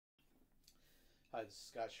Hi, this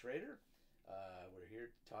is Scott Schrader. We're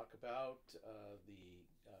here to talk about the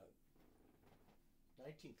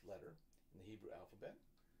 19th letter in the Hebrew alphabet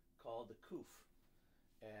called the Qoph.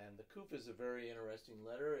 And the Qoph is a very interesting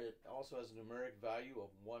letter. It also has a numeric value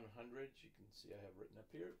of 100. You can see I have written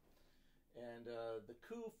up here. And the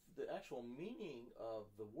Qoph, the actual meaning of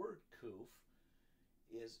the word Qoph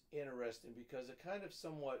is interesting because it kind of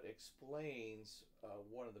somewhat explains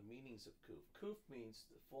one of the meanings of Qoph. Qoph means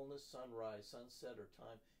the fullness, sunrise, sunset, or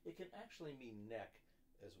time. It can actually mean neck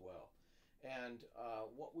as well. And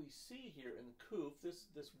what we see here in Qoph,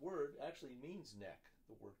 this word actually means neck,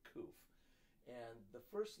 the word Qoph. And the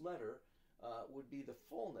first letter would be the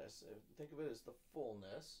fullness. Think of it as the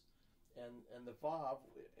fullness. And the vav,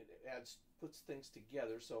 it puts things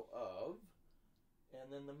together, so of,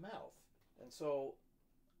 and then the mouth. And so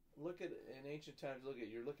look at, in ancient times,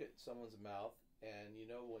 you look at someone's mouth, and you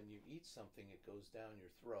know when you eat something, it goes down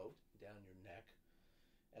your throat, down your neck.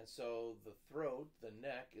 And so the throat, the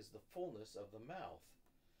neck, is the fullness of the mouth.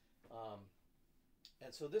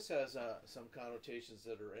 And so this has some connotations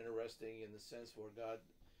that are interesting in the sense where God,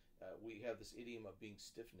 we have this idiom of being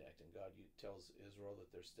stiff-necked, and God tells Israel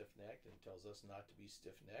that they're stiff-necked and tells us not to be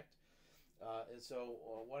stiff-necked. And so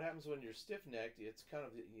what happens when you're stiff-necked, it's kind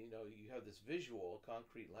of, you have this visual,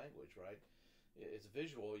 concrete language, right? It's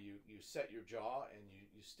visual. You set your jaw and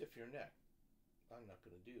you stiff your neck. I'm not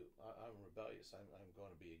going to do. I'm rebellious. I'm going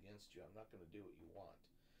to be against you. I'm not going to do what you want.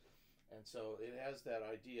 And so it has that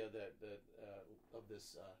idea that of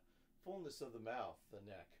this fullness of the mouth, the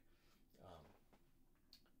neck.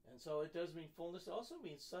 And so it does mean fullness. It also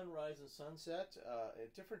means sunrise and sunset.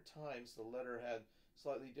 At different times, the letter had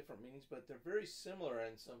slightly different meanings, but they're very similar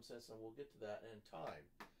in some sense, and we'll get to that. And time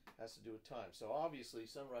has to do with time. So obviously,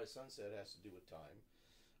 sunrise, sunset has to do with time.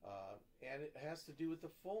 And it has to do with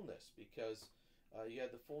the fullness, because you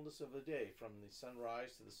had the fullness of the day from the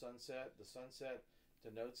sunrise to the sunset. The sunset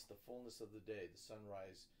denotes the fullness of the day. The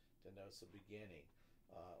sunrise denotes the beginning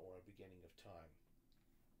or a beginning of time.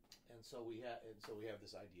 And so we have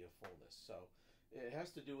this idea of fullness. So it has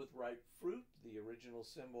to do with ripe fruit. The original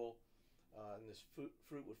symbol, and this fruit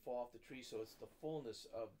would fall off the tree. So it's the fullness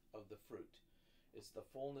of the fruit. It's the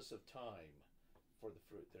fullness of time for the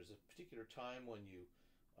fruit. There's a particular time when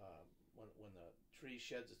when the tree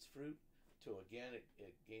sheds its fruit till again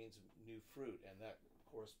it gains new fruit, and that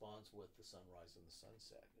corresponds with the sunrise and the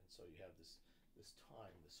sunset. And so you have this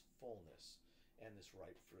time, this fullness, and this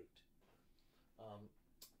ripe fruit.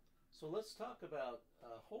 So let's talk about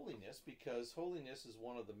holiness, because holiness is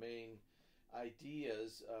one of the main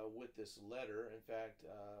ideas with this letter. In fact,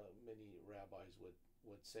 many rabbis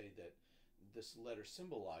would say that this letter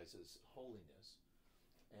symbolizes holiness.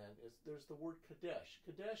 And there's the word Kadesh.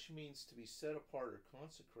 Kadesh means to be set apart or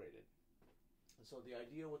consecrated. And so the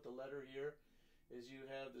idea with the letter here is you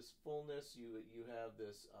have this fullness, you have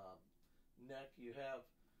this neck, you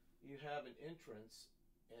have an entrance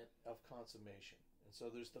of consummation. And so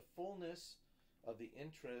there's the fullness of the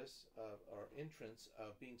entrance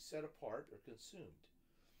of being set apart or consumed.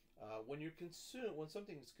 When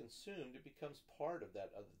something is consumed, it becomes part of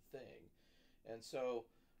that other thing. And so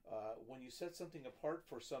when you set something apart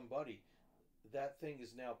for somebody, that thing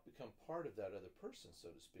has now become part of that other person, so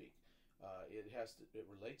to speak. It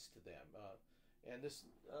relates to them. And this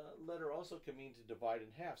letter also can mean to divide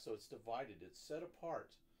in half. So it's divided. It's set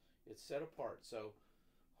apart. It's set apart. So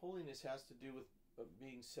holiness has to do with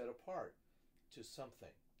being set apart to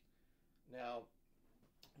something. Now,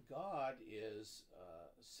 God is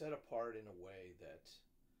set apart in a way that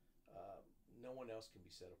no one else can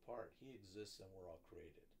be set apart. He exists and we're all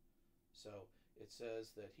created. So it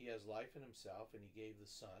says that he has life in himself, and he gave the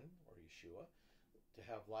Son, or Yeshua, to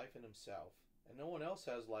have life in himself. And no one else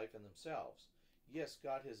has life in themselves. Yes,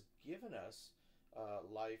 God has given us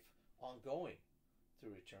life ongoing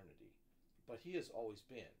through eternity, but he has always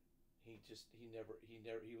been. He just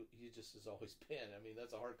has always been. I mean,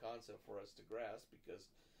 that's a hard concept for us to grasp, because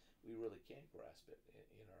we really can't grasp it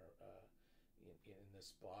in our in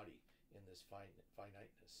this body, in this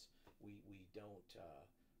finiteness. We don't.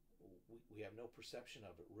 We have no perception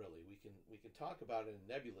of it, really. We can talk about it in a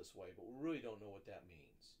nebulous way, but we really don't know what that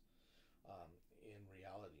means in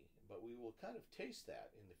reality. But we will kind of taste that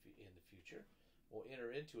in the future. We'll enter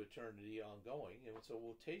into eternity ongoing, and so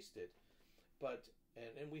we'll taste it. But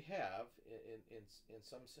and we have in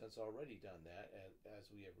some sense already done that as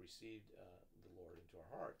we have received the Lord into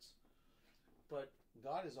our hearts. But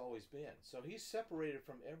God has always been. So he's separated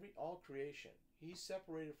from all creation. He's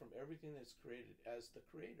separated from everything that's created as the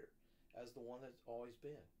creator, as the one that's always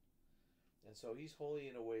been. And so he's holy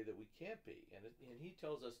in a way that we can't be. And he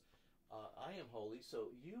tells us, I am holy, so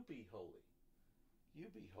you be holy. You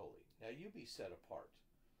be holy. Now you be set apart.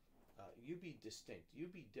 You be distinct. You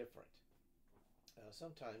be different.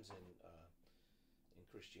 Sometimes in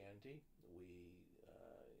Christianity, we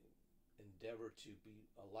endeavor to be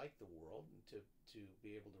like the world and to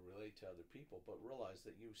be able to relate to other people, but realize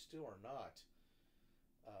that you still are not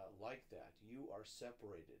like that. You are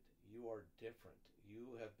separated. You are different.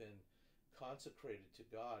 You have been consecrated to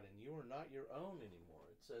God, and you are not your own anymore.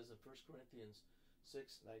 It says in 1 Corinthians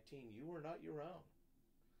 6:19, you are not your own.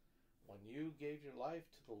 When you gave your life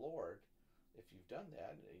to the Lord, if you've done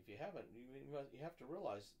that, if you haven't, you have to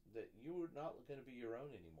realize that you are not going to be your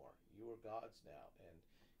own anymore. You are God's now, and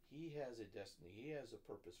He has a destiny. He has a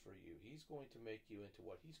purpose for you. He's going to make you into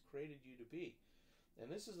what He's created you to be. And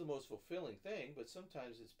this is the most fulfilling thing, but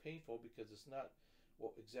sometimes it's painful because it's not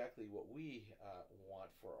exactly what we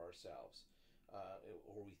want for ourselves.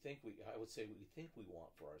 Or I would say we think we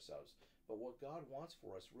want for ourselves. But what God wants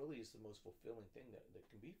for us really is the most fulfilling thing that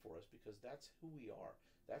can be for us, because that's who we are.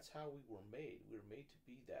 That's how we were made. We were made to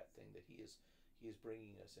be that thing that He is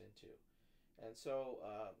bringing us into. And so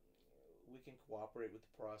we can cooperate with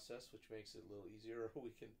the process, which makes it a little easier, or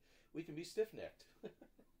we can be stiff-necked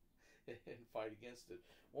and fight against it.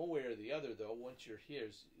 One way or the other, though, once you're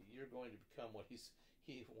His, you're going to become what He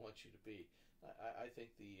wants you to be. I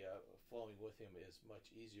think the flowing with Him is much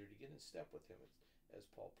easier, to get in step with Him, as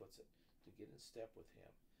Paul puts it, to get in step with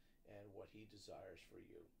Him and what He desires for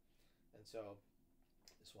you. And so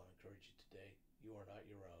I just want to encourage you today, you are not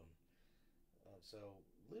your own. So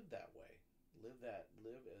live that way. Live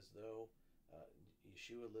as though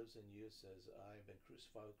Yeshua lives in you. It says, I have been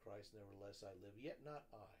crucified with Christ, nevertheless I live, yet not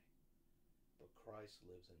I, but Christ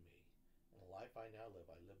lives in me. And the life I now live,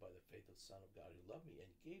 I live by the faith of the Son of God, who loved me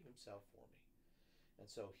and gave Himself for me. And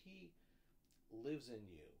so He lives in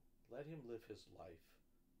you. Let Him live His life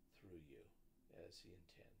through you as He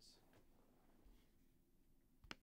intends.